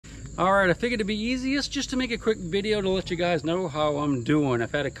Alright, I figured it'd be easiest just to make a quick video to let you guys know how I'm doing.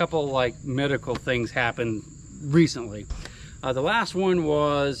 I've had a couple like medical things happen recently. The last one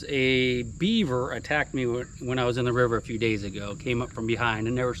was a beaver attacked me when I was in the river a few days ago. Came up from behind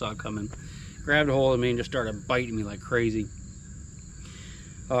and never saw it coming. Grabbed a hold of me and just started biting me like crazy.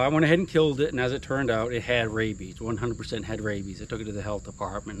 I went ahead and killed it, and as it turned out, it had rabies. 100% had rabies. I took it to the health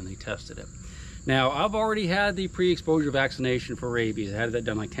department and they tested it. Now, I've already had the pre-exposure vaccination for rabies. I had that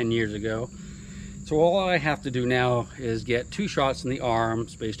done like 10 years ago. So all I have to do now is get 2 shots in the arm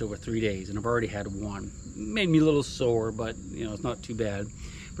spaced over 3 days, and I've already had 1. Made me a little sore, but you know, it's not too bad.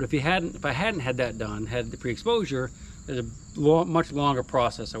 But if I hadn't had that done, had the pre-exposure, there's a much longer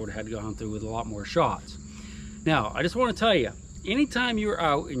process I would have had gone through with a lot more shots. Now, I just want to tell you, anytime you're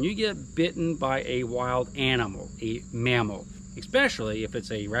out and you get bitten by a wild animal, a mammal, especially if it's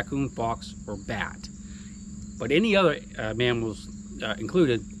a raccoon, fox, or bat, but any other mammals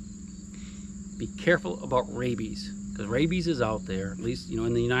included, be careful about rabies, because rabies is out there, at least you know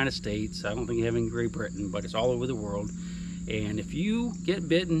in the United States. I don't think you have it in Great Britain, but it's all over the world. And if you get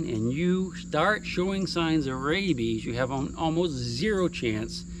bitten and you start showing signs of rabies, you have almost 0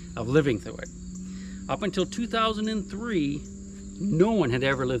 chance of living through it. Up until 2003, no one had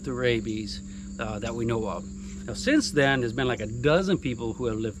ever lived through rabies that we know of. Now, since then, there's been like a dozen people who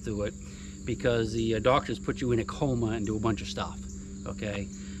have lived through it, because the doctors put you in a coma and do a bunch of stuff, okay?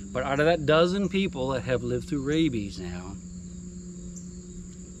 But out of that dozen people that have lived through rabies now,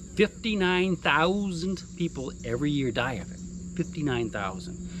 59,000 people every year die of it.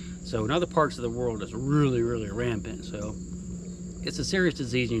 59,000. So in other parts of the world, it's really, really rampant. So it's a serious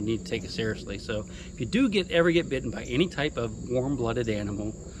disease and you need to take it seriously. So if you do ever get bitten by any type of warm-blooded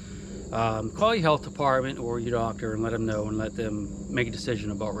animal, call your health department or your doctor and let them know, and let them make a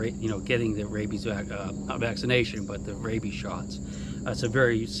decision about getting the rabies not vaccination, but the rabies shots. It's a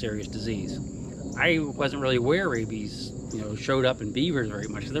very serious disease. I wasn't really aware rabies showed up in beavers very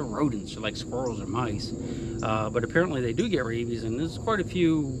much. They're rodents, they're like squirrels or mice, but apparently they do get rabies, and there's quite a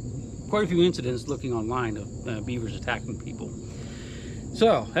few incidents looking online of beavers attacking people.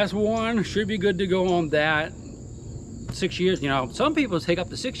 So that's one. Should be good to go on that. 6 years, some people take up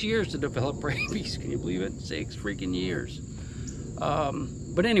to 6 years to develop rabies. Can you believe it? 6 freaking years.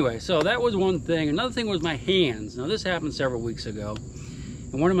 But anyway, so that was one thing. Another thing was my hands. Now this happened several weeks ago.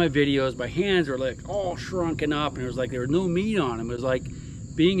 In one of my videos, my hands were like all shrunken up, and it was like there was no meat on them. It was like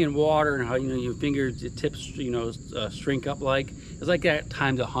being in water and how your fingertips shrink up like. It was like that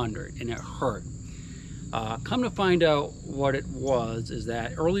times 100, and it hurt. Come to find out what it was is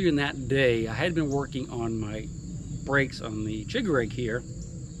that earlier in that day, I had been working on my brakes on the Chigg rig here,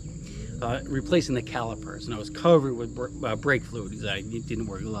 replacing the calipers, and I was covered with brake fluid because I didn't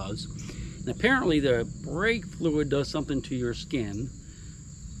wear gloves. And apparently the brake fluid does something to your skin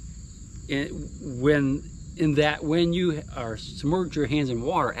when you are submerge your hands in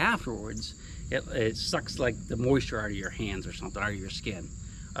water afterwards, it sucks like the moisture out of your hands or something, out of your skin.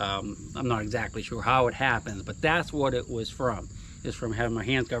 I'm not exactly sure how it happens, but that's what it was from. It's from having my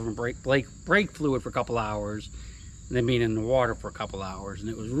hands covered in brake fluid for a couple hours, and then being in the water for a couple hours, and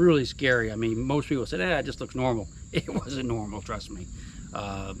it was really scary. I mean, most people said, it just looks normal. It wasn't normal, trust me.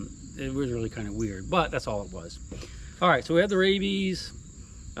 It was really kind of weird, but that's all it was. All right, so we had the rabies.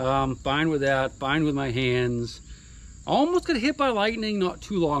 Fine with that, fine with my hands. Almost got hit by lightning not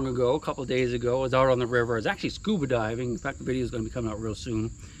too long ago, a couple of days ago. I was out on the river. I was actually scuba diving. In fact, the video is going to be coming out real soon.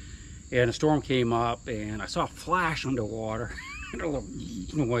 And a storm came up, and I saw a flash underwater. A little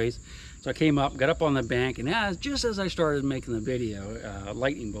noise. So I came up, got up on the bank, and just as I started making the video, a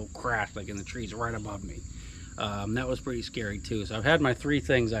lightning bolt crashed like in the trees right above me. That was pretty scary too. So I've had my 3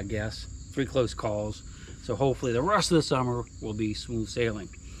 things, I guess, 3 close calls. So hopefully the rest of the summer will be smooth sailing.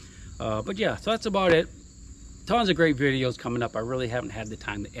 But yeah, so that's about it. Tons of great videos coming up. I really haven't had the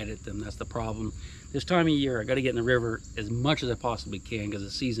time to edit them. That's the problem. This time of year, I got to get in the river as much as I possibly can because the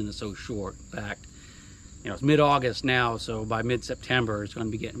season is so short. In fact, it's mid-August now, so by mid-September, it's going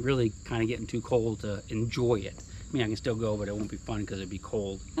to be getting too cold to enjoy it. I mean, I can still go, but it won't be fun because it'd be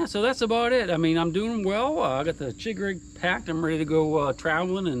cold. Yeah, so that's about it. I mean, I'm doing well. I got the Chigg rig packed. I'm ready to go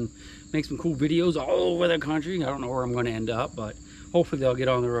traveling and make some cool videos all over the country. I don't know where I'm going to end up, but hopefully they'll get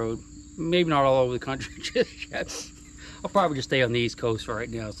on the road. Maybe not all over the country just yet. I'll probably just stay on the East Coast for right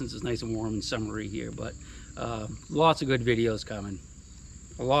now since it's nice and warm and summery here. But lots of good videos coming.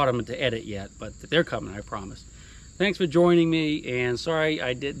 A lot of them to edit yet, but they're coming, I promise. Thanks for joining me, and sorry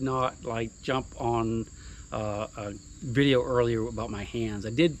I did not jump on a video earlier about my hands.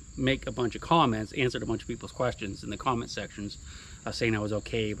 I did make a bunch of comments, answered a bunch of people's questions in the comment sections, saying I was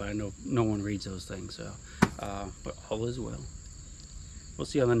okay, but I know no one reads those things. So, but all is well. We'll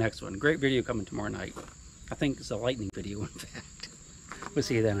see you on the next one. Great video coming tomorrow night. I think it's a lightning video, in fact. We'll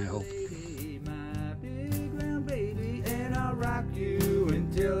see you then, I hope. My big round baby, and I'll rock you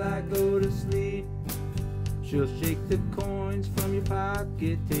until I go to sleep. She'll shake the coins from your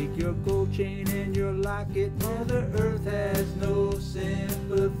pocket, take your gold chain and your locket. Mother Earth has no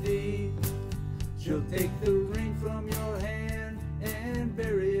sympathy. She'll take the ring from